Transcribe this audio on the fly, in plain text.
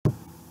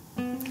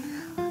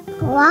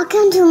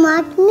Welcome to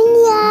Mark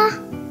Media.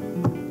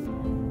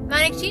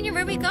 Marek Jr.,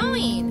 where are we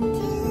going? To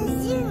the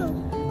zoo.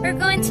 We're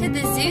going to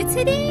the zoo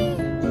today?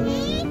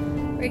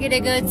 We're gonna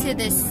go to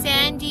the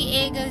San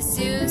Diego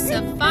Zoo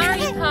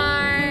Safari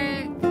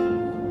Park.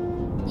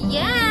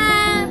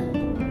 Yeah!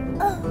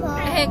 We're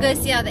gonna go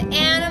see all the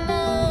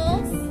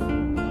animals.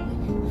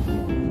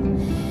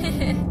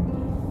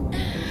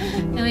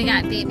 And we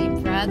got baby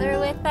brother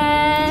with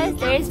us.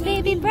 There's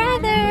baby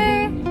brother.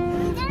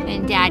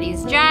 And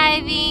daddy's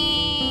driving.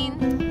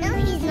 No,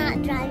 he's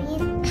not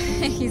driving.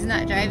 He's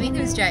not driving?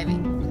 Who's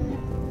driving?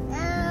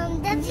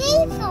 The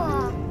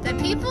people. The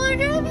people are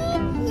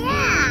driving?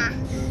 Yeah.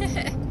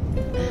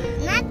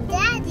 Not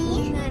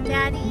Daddy. Not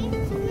daddy?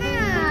 No.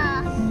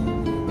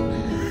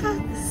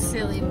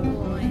 Silly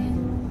boy.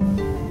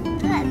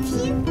 But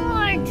people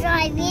are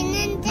driving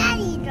and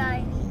Daddy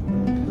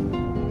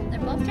driving.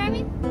 They're both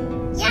driving?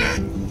 Yeah.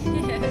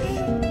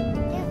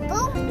 They're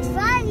both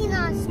driving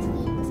on the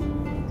street.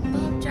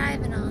 Both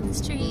driving on the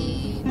street.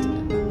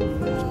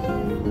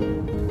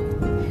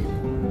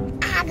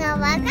 Haga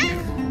waga.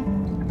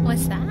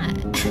 What's that?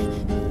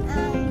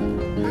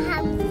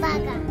 Haga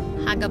waga.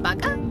 Haga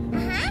baga?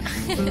 Uh-huh.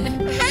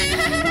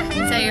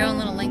 Is that your own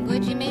little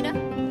language you made up?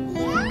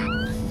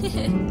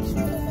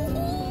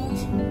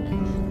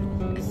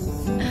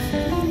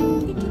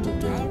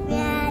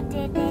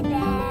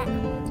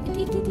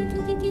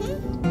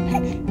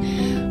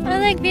 Oh,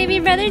 look, baby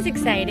brother's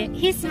excited.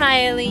 He's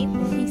smiling.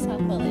 He's so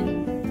full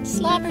of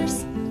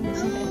slobbers.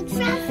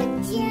 Traffic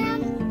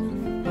jam.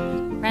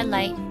 Red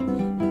light.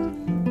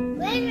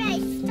 Where do I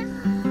stop?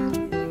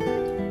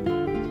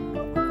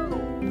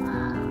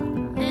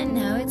 And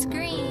now it's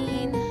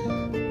green.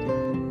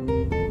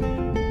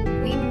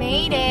 We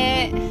made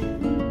it.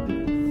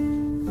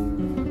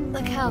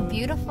 Look how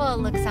beautiful it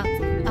looks out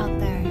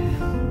there.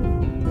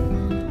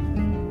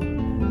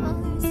 Oh,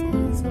 this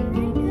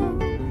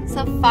is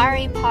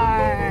Safari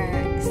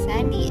Park,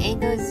 San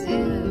Diego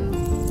Zoo.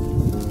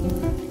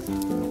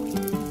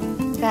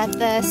 Got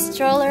the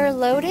stroller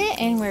loaded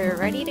and we're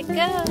ready to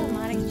go.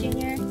 Marek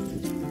Jr.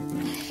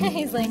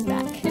 He's laying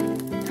back.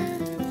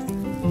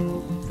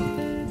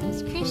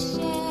 There's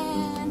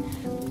Christian.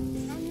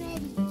 I'm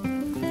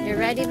ready. You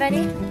ready,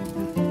 buddy?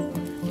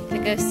 To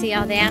go see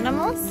all the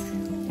animals?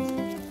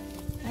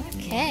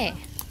 Okay.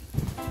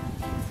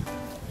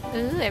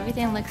 Ooh,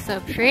 everything looks so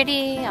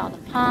pretty. All the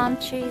palm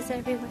trees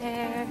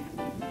everywhere.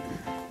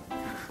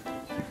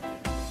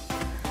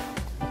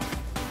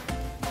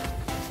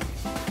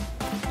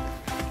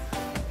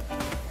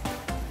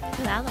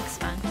 Ooh, that looks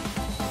fun.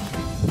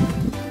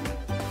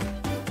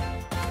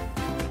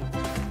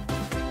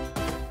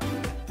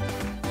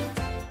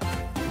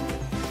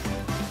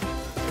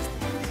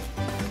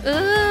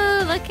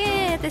 Ooh, look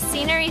at the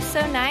scenery,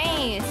 so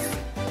nice.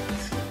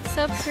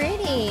 So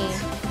pretty.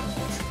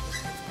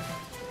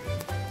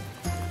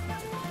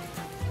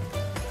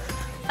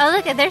 Oh,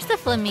 look, there's the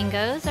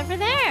flamingos over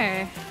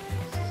there.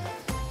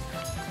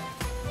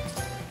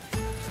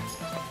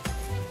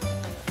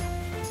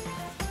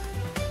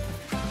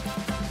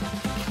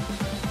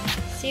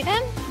 See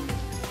them?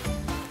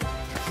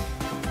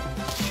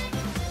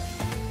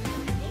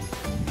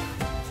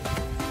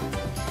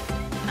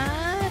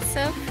 Ah,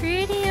 so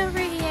pretty over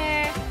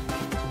here.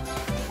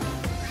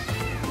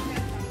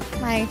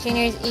 Marek Jr.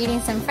 is eating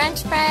some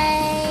French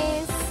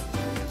fries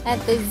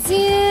at the zoo,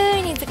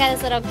 and he's got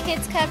his little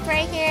kids cup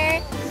right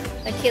here.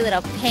 The cute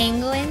little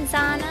penguins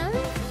on them.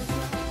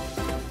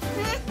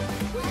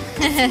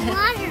 It's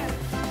water.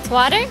 It's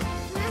water?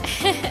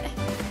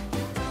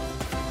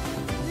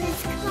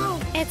 It's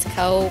cold. It's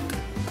Coke.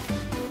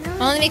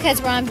 Only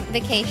because we're on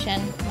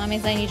vacation.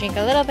 Mommy's letting you drink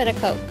a little bit of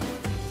Coke.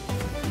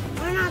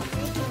 We're not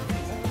thinking.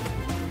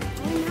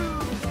 We're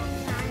not.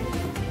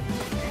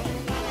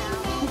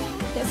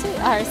 Yes, we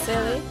are,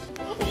 silly.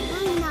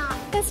 We're not.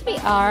 Yes, we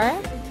are.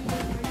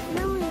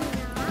 No, we're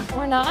not.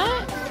 We're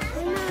not?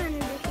 We're not on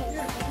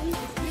vacation.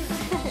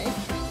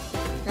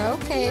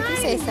 Okay, if you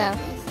say so.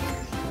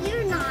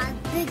 You're not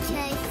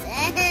vacation.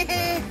 I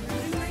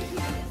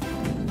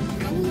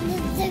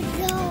need to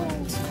go.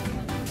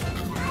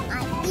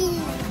 I'm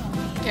eating.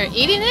 You're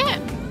eating it?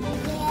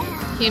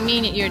 Yeah. You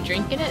mean you're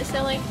drinking it,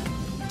 silly?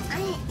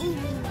 I'm eating.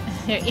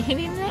 You're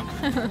eating it?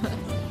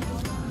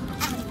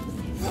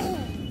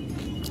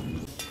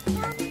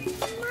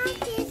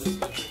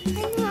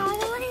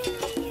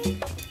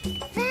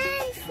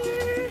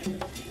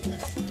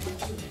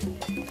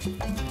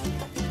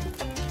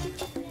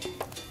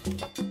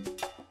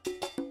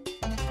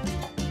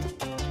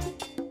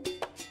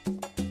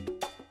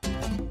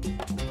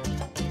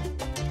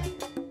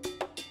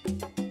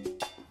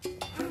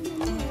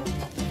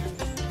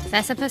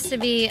 That's supposed to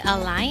be a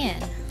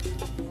lion.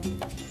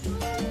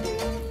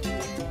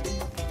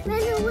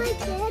 Run away,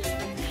 kid.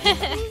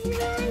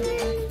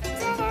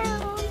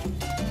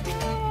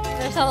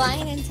 There's a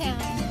lion in town.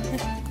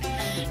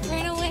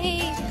 Run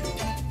away.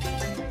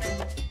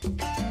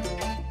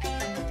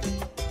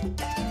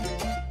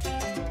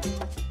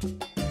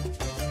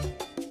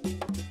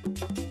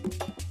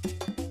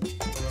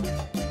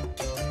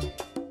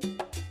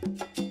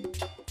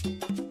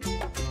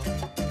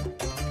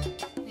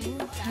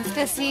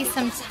 Let's go see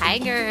some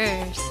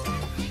tigers.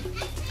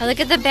 Oh,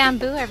 look at the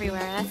bamboo everywhere.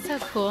 That's so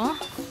cool.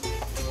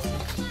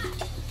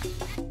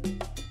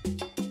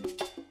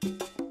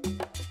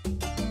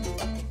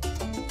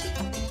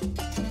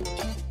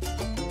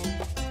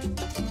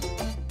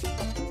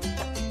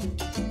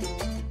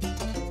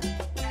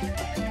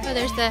 Oh,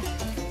 there's the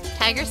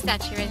tiger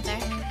statue right there.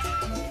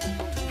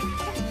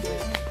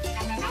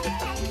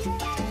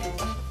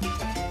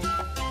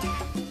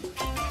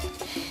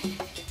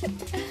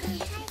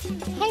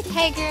 Hi,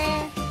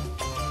 tiger.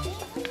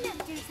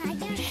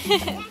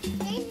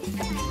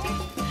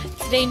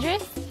 It's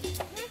dangerous?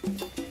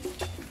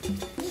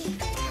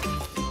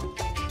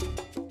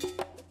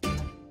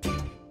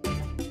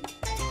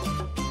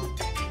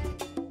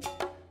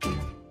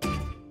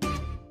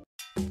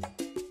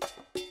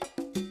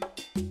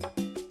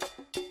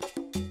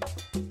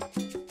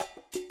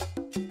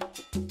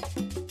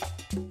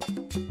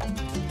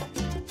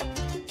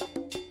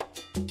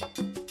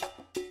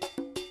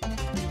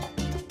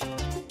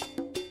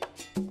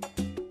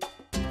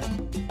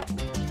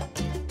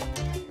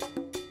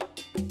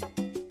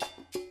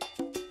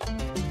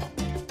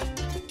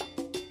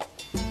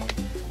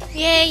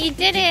 Yay, you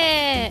did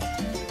it!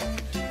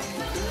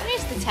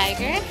 There's the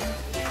tiger.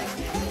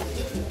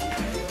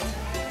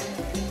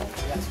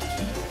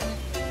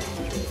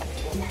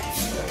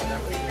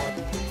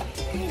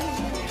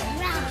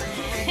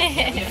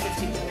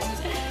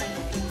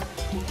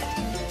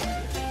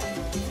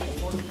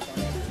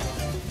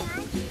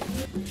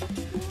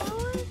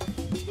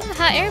 Yeah,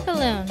 hot air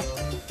balloon.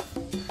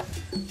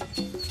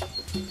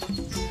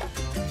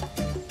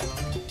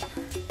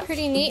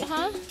 Pretty neat,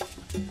 huh?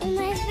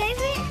 My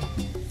favorite?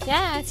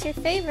 Yeah, it's your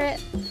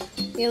favorite.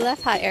 You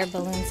love hot air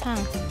balloons,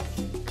 huh?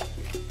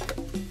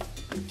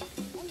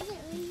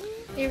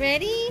 You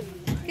ready?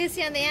 Go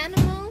see all the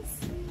animals?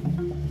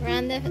 We're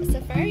on the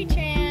safari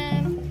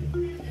tram.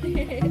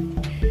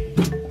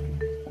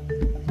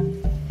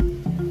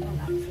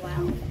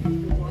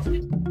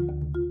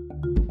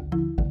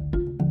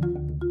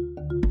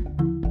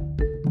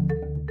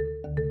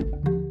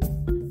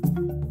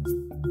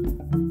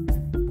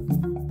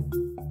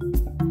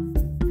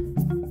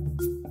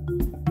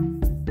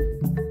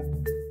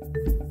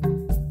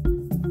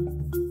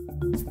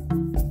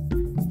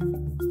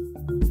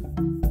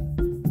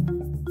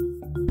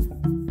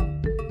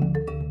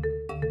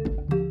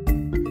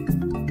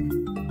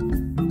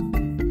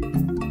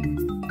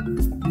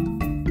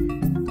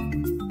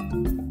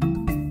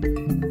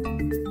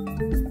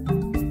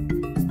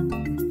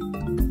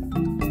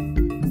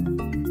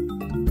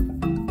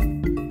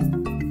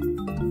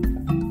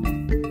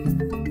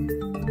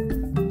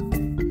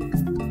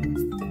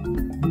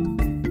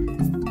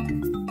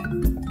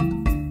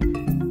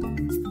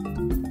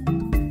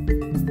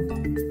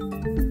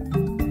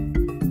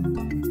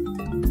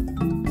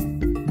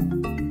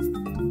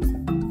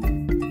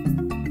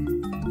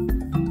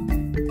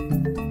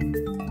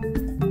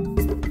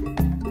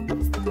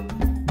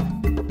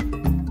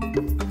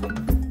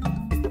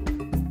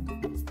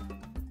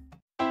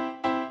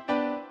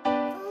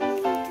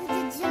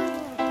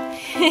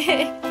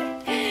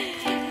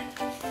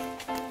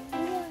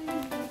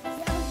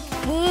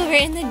 Ooh, we're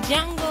in the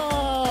jungle.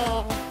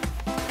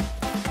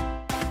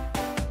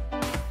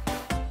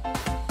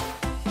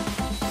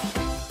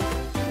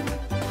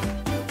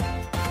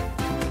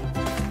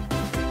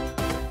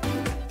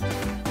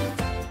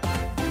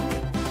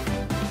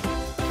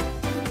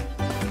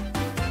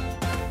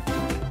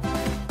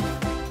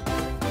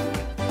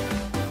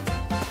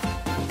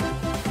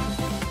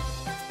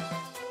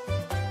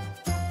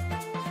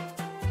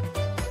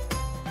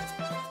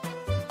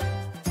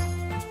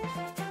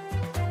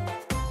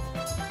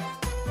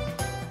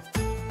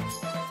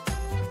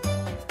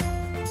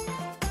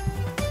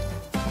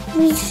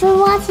 Thanks for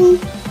watching.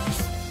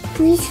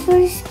 Please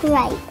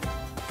subscribe.